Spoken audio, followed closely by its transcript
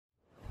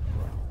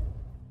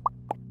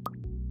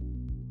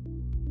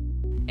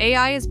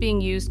AI is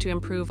being used to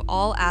improve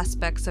all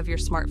aspects of your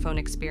smartphone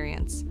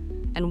experience,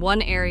 and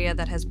one area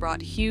that has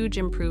brought huge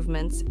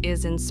improvements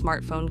is in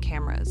smartphone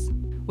cameras.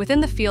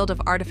 Within the field of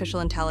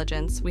artificial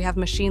intelligence, we have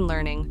machine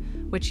learning,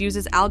 which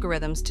uses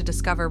algorithms to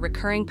discover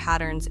recurring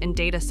patterns in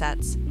data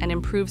sets and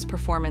improves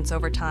performance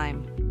over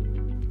time.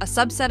 A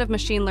subset of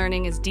machine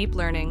learning is deep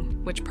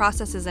learning, which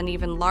processes an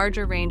even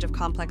larger range of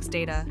complex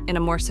data in a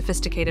more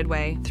sophisticated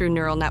way through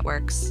neural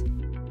networks.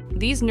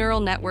 These neural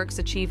networks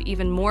achieve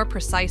even more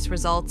precise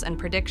results and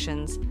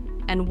predictions,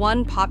 and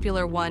one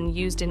popular one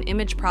used in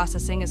image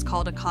processing is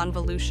called a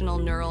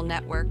convolutional neural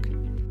network.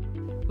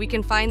 We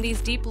can find these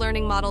deep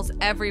learning models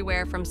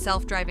everywhere, from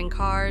self-driving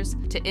cars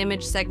to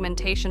image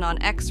segmentation on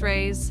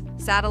X-rays,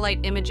 satellite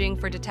imaging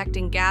for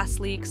detecting gas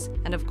leaks,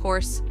 and of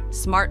course,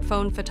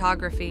 smartphone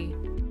photography.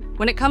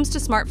 When it comes to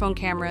smartphone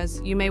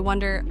cameras, you may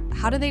wonder,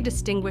 how do they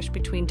distinguish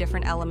between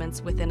different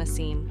elements within a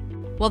scene?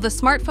 Well, the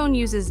smartphone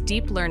uses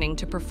deep learning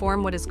to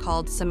perform what is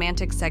called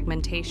semantic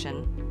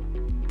segmentation.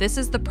 This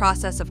is the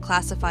process of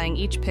classifying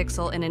each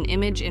pixel in an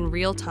image in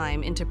real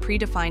time into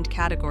predefined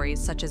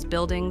categories such as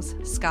buildings,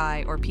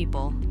 sky, or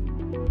people.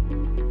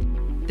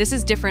 This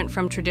is different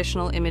from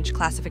traditional image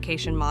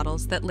classification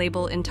models that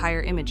label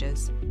entire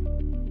images.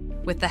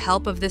 With the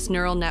help of this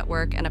neural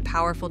network and a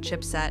powerful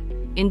chipset,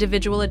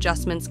 individual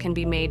adjustments can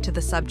be made to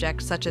the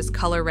subject, such as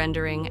color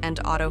rendering and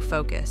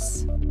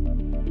autofocus,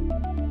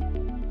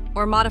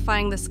 or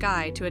modifying the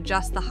sky to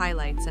adjust the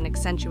highlights and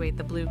accentuate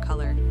the blue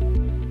color.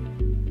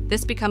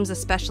 This becomes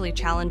especially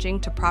challenging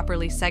to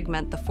properly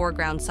segment the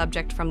foreground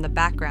subject from the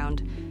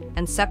background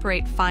and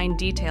separate fine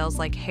details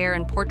like hair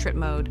in portrait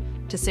mode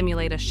to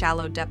simulate a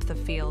shallow depth of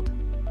field.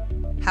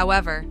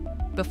 However,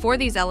 before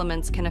these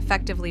elements can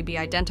effectively be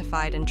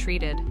identified and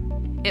treated,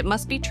 it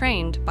must be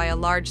trained by a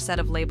large set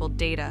of labeled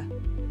data.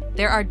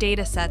 There are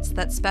data sets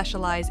that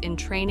specialize in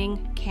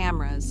training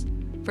cameras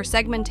for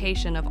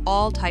segmentation of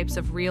all types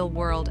of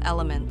real-world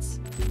elements.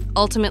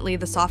 Ultimately,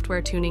 the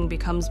software tuning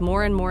becomes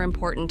more and more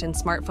important in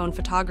smartphone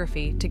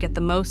photography to get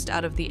the most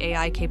out of the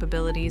AI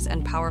capabilities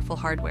and powerful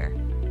hardware.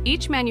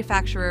 Each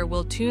manufacturer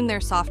will tune their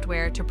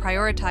software to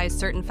prioritize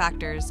certain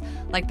factors,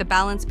 like the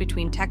balance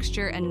between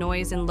texture and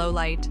noise in low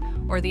light,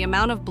 or the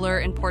amount of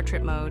blur in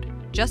portrait mode,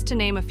 just to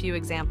name a few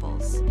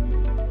examples.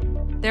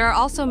 There are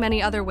also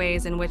many other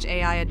ways in which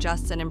AI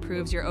adjusts and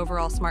improves your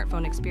overall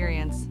smartphone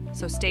experience,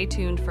 so stay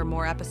tuned for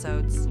more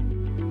episodes.